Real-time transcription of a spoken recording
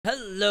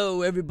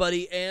Hello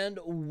everybody and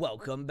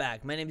welcome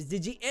back. My name is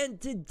Digi and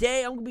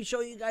today I'm going to be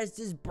showing you guys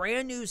this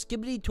brand new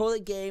Skibidi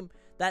toilet game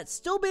that's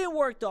still being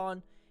worked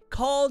on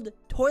called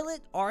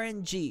Toilet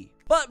RNG.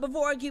 But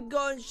before I keep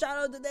going, shout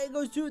out today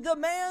goes to the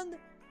man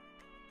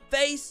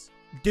face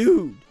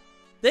dude.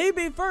 They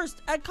be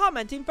first at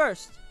commenting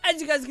first.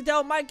 As you guys can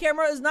tell, my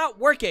camera is not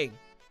working.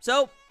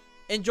 So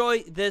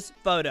enjoy this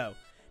photo.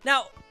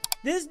 Now,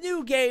 this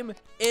new game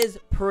is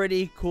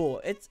pretty cool.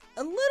 It's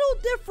a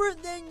little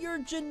different than your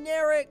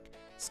generic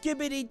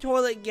Skibidi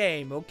toilet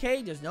game,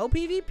 okay? There's no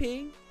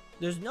PvP.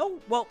 There's no,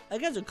 well, I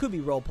guess it could be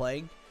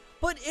role-playing,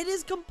 but it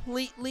is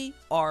completely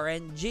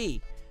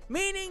RNG,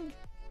 meaning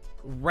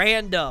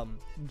random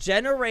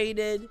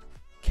generated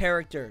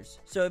characters.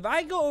 So if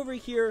I go over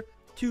here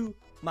to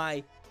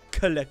my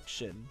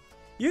collection,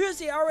 you're gonna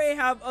see I already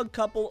have a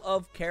couple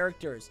of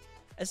characters.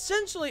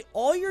 Essentially,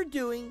 all you're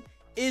doing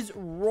is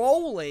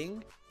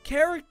rolling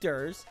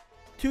characters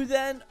to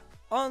then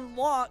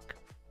unlock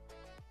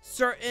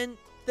certain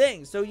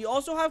things. So you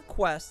also have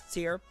quests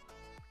here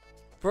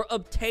for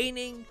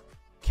obtaining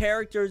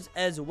characters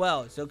as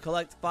well. So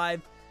collect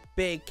 5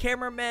 big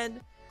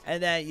cameramen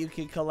and then you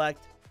can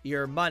collect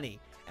your money.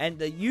 And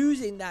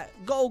using that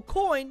gold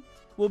coin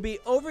will be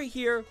over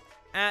here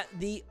at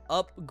the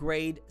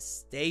upgrade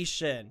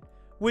station,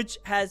 which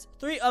has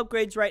 3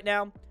 upgrades right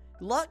now: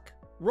 luck,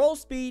 roll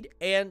speed,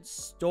 and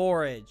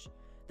storage.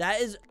 That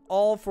is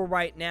all for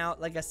right now.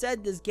 Like I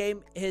said, this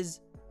game is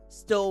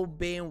still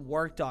being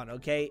worked on,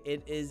 okay?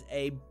 It is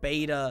a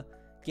beta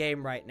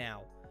game right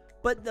now.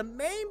 But the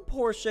main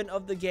portion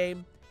of the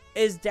game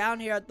is down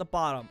here at the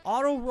bottom.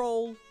 Auto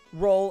roll,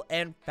 roll,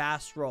 and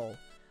fast roll.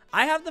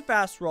 I have the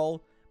fast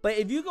roll, but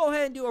if you go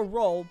ahead and do a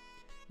roll,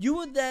 you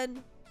would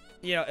then,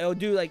 it'll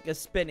do like a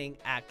spinning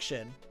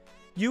action.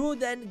 You will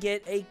then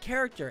get a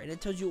character, and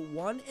it tells you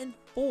 1 in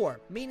 4,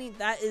 meaning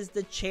that is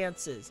the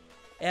chances.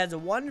 It has a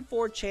 1 in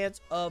 4 chance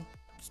of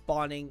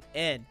spawning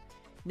in.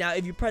 Now,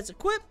 if you press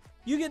equip,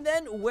 you can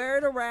then wear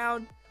it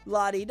around,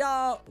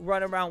 la-di-da,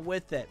 run around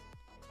with it.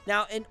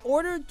 Now, in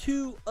order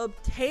to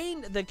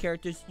obtain the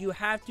characters, you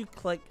have to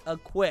click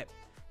equip,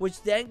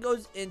 which then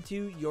goes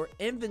into your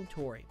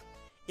inventory.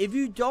 If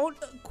you don't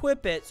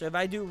equip it, so if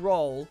I do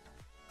roll,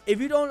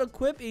 if you don't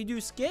equip and you do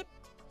skip,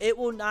 it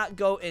will not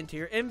go into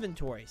your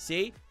inventory.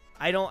 See?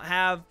 I don't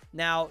have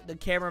now the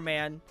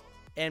cameraman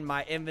in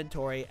my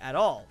inventory at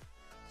all.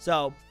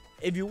 So,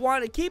 if you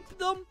want to keep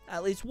them,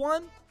 at least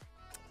one,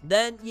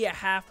 then you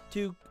have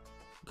to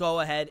go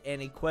ahead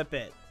and equip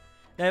it.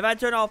 Now, if I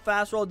turn off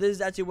fast roll, this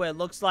is actually what it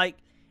looks like.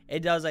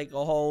 It does like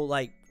a whole,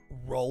 like,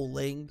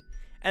 rolling.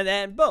 And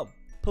then, boom.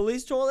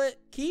 Police toilet,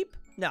 keep?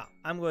 No,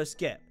 I'm going to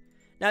skip.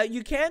 Now,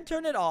 you can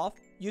turn it off.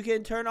 You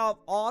can turn off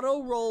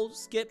auto roll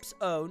skips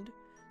owned.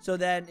 So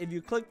then, if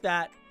you click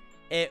that,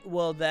 it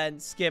will then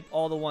skip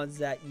all the ones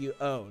that you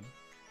own.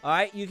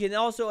 Alright, you can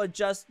also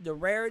adjust the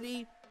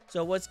rarity.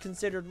 So what's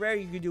considered rare,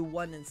 you can do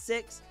 1 in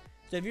 6.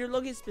 So if you're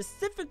looking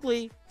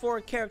specifically for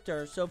a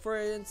character, so for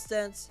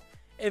instance,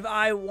 if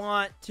I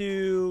want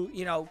to,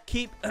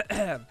 keep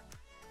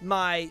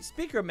my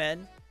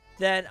speakermen,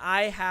 then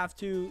I have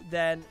to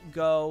then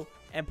go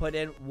and put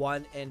in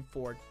 1 in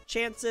 4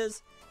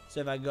 chances. So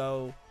if I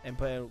go and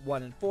put in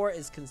 1 in 4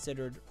 is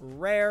considered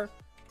rare.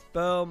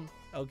 Boom.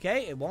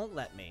 Okay, it won't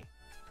let me.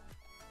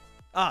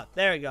 Ah,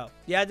 there we go.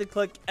 You had to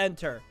click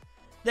enter.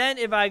 Then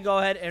if I go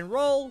ahead and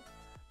roll,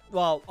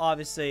 well,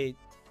 obviously,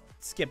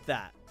 skip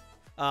that.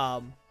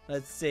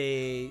 Let's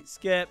see.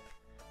 Skip.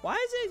 Why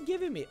is it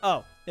giving me?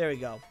 Oh, there we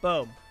go.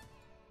 Boom.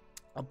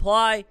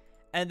 Apply,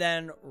 and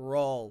then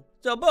roll.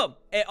 So, boom.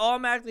 It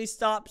automatically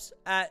stops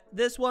at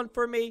this one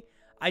for me.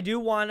 I do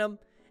want them,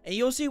 and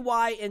you'll see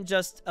why in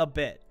just a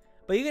bit.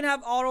 But you can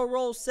have auto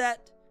roll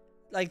set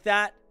like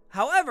that.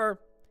 However,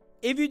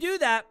 if you do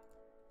that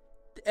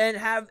and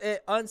have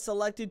it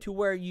unselected to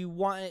where you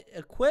want it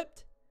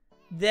equipped,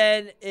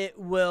 then it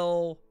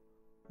will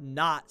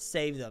not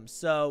save them.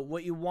 So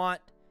what you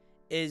want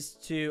is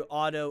to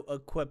auto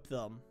equip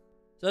them.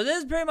 So this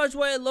is pretty much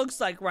what it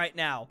looks like right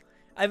now.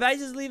 If I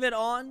just leave it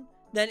on,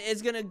 then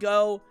it's gonna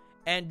go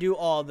and do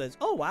all of this.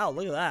 Oh wow,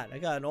 look at that. I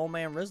got an old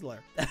man Rizzler.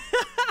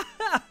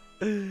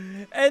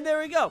 And there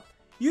we go.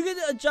 You can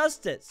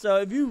adjust it. So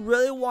if you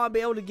really want to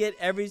be able to get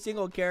every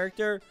single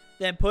character,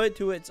 then put it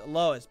to its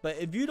lowest. But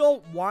if you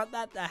don't want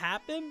that to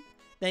happen,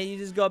 then you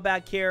just go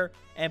back here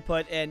and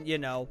put in,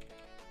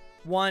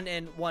 1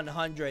 in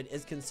 100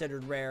 is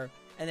considered rare,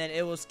 and then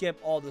it will skip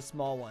all the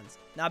small ones.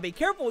 Now be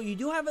careful, you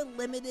do have a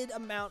limited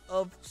amount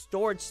of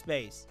storage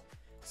space.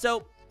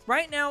 So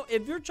right now,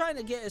 if you're trying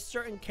to get a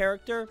certain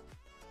character,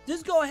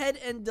 just go ahead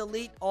and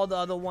delete all the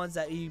other ones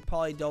that you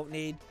probably don't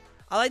need.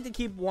 I like to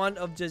keep one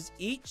of just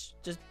each,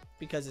 just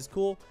because it's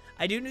cool.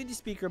 I do need the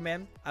speaker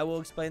man. I will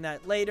explain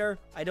that later.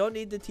 I don't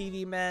need the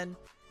TV man,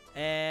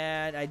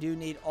 and I do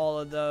need all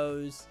of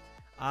those.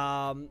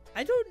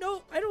 I don't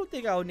know. I don't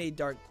think I'll need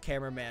Dark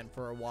Cameraman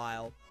for a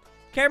while.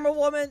 Camera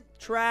Woman,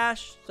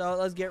 trash. So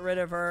let's get rid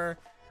of her.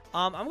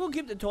 I'm going to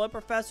keep the Toilet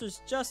Professors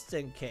just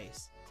in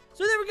case.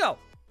 So there we go.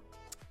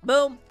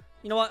 Boom.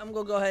 You know what? I'm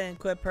going to go ahead and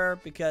equip her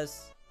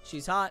because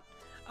She's hot.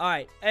 All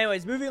right.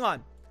 Anyways, moving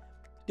on.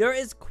 There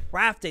is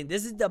crafting.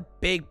 This is the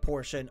big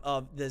portion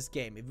of this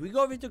game. If we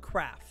go over to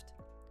craft,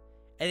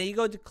 and then you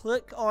go to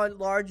click on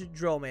large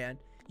drill man,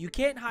 you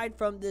can't hide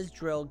from this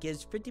drill.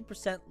 Gives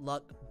 50%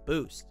 luck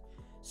boost.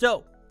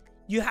 So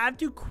you have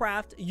to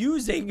craft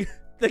using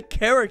the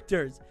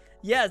characters.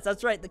 Yes,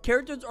 that's right. The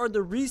characters are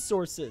the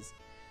resources.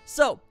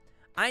 So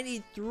I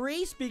need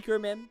 3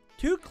 speakermen,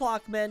 2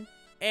 clockmen,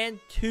 and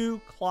 2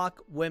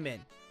 clock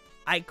women.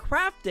 I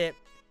craft it,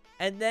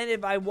 and then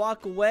if I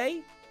walk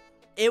away,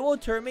 it will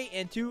turn me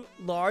into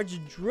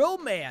large drill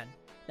man.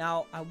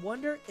 Now I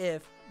wonder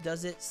if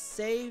does it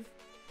save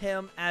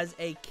him as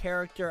a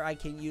character I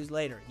can use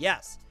later.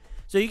 Yes.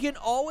 So you can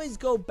always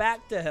go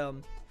back to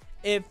him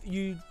if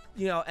you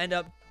end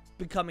up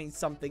becoming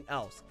something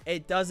else.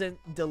 It doesn't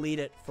delete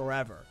it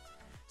forever.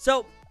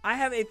 So I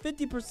have a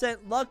 50%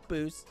 luck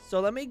boost. So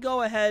let me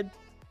go ahead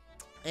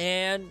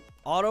and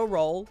auto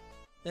roll.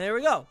 And there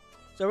we go.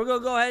 So we're going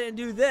to go ahead and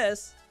do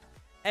this.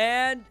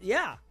 And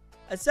yeah,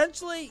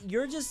 essentially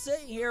you're just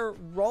sitting here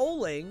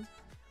rolling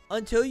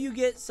until you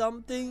get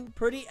something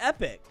pretty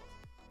epic.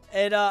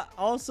 And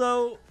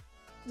also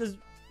just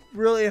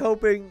really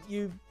hoping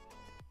you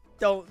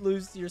don't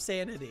lose your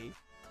sanity.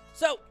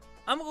 So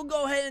I'm gonna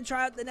go ahead and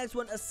try out the next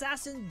one.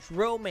 Assassin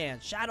Drillman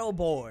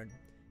Shadowborn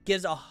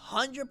gives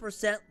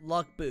 100%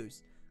 luck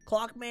boost.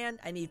 Clockman,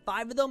 I need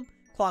 5 of them.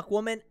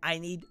 Clockwoman, I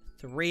need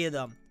 3 of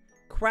them.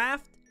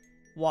 Craft,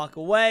 walk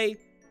away.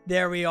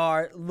 There we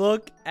are.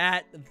 Look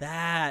at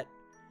that.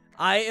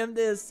 I am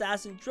the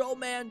Assassin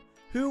Drillman,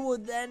 who will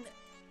then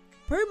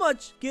pretty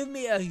much give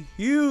me a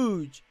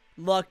huge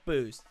luck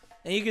boost.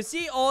 And you can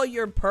see all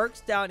your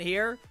perks down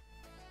here.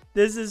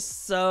 This is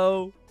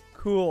so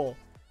cool.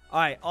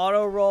 Alright,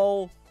 auto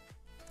roll.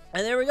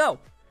 And there we go.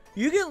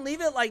 You can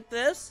leave it like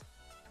this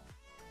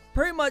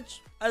pretty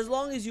much as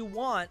long as you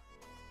want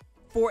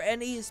for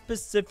any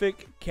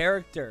specific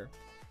character.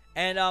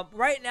 And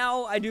right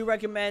now, I do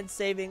recommend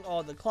saving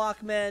all the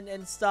clockmen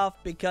and stuff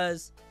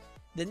because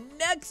the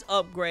next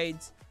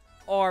upgrades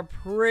are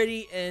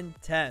pretty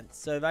intense.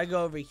 So if I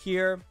go over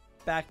here,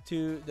 back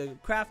to the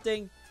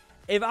crafting,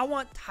 if I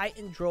want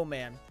Titan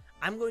Drillman,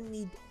 I'm going to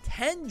need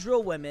 10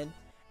 drill women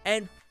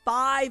and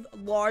 5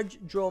 large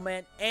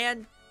drillmen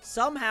and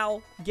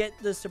somehow get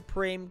the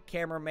Supreme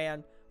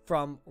Cameraman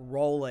from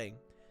rolling.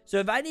 So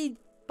if I need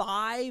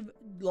 5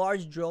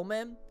 large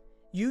drillmen,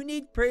 you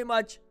need pretty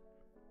much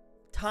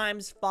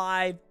times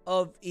 5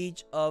 of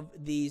each of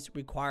these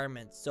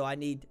requirements. So I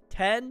need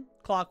 10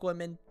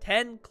 clockwomen,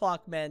 10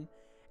 clockmen,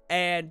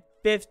 and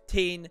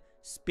 15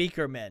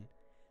 speakermen.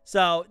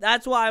 So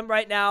that's why I'm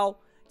right now.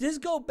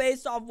 Just go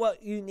based off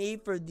what you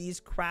need for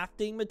these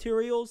crafting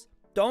materials.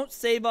 Don't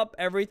save up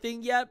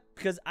everything yet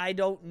because I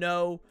don't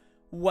know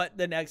what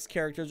the next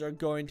characters are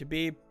going to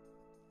be.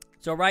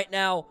 So right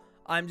now,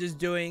 I'm just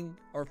doing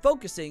or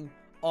focusing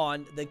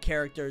on the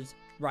characters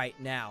right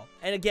now.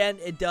 And again,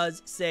 it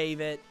does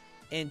save it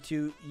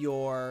into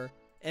your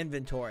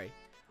inventory.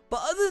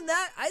 But other than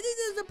that, I think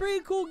this is a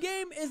pretty cool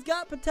game. It's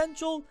got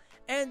potential.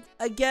 And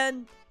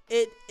again,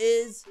 it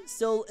is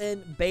still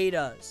in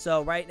beta.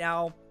 So right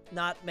now,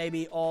 not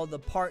maybe all the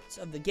parts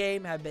of the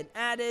game have been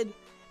added.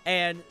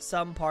 And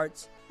some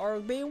parts are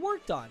being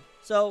worked on.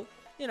 So,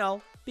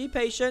 be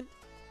patient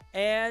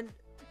and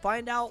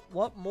find out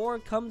what more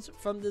comes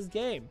from this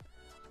game.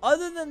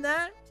 Other than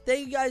that,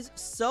 thank you guys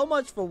so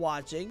much for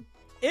watching.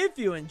 If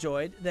you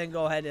enjoyed, then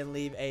go ahead and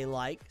leave a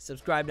like,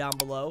 subscribe down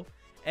below,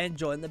 and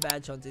join the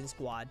Badge Hunting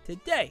Squad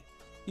today.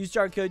 Use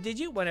star code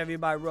Digi whenever you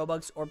buy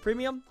Robux or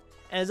Premium.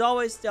 And as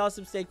always, stay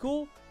awesome, stay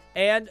cool,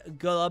 and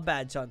good luck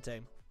badge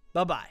hunting.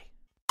 Bye-bye.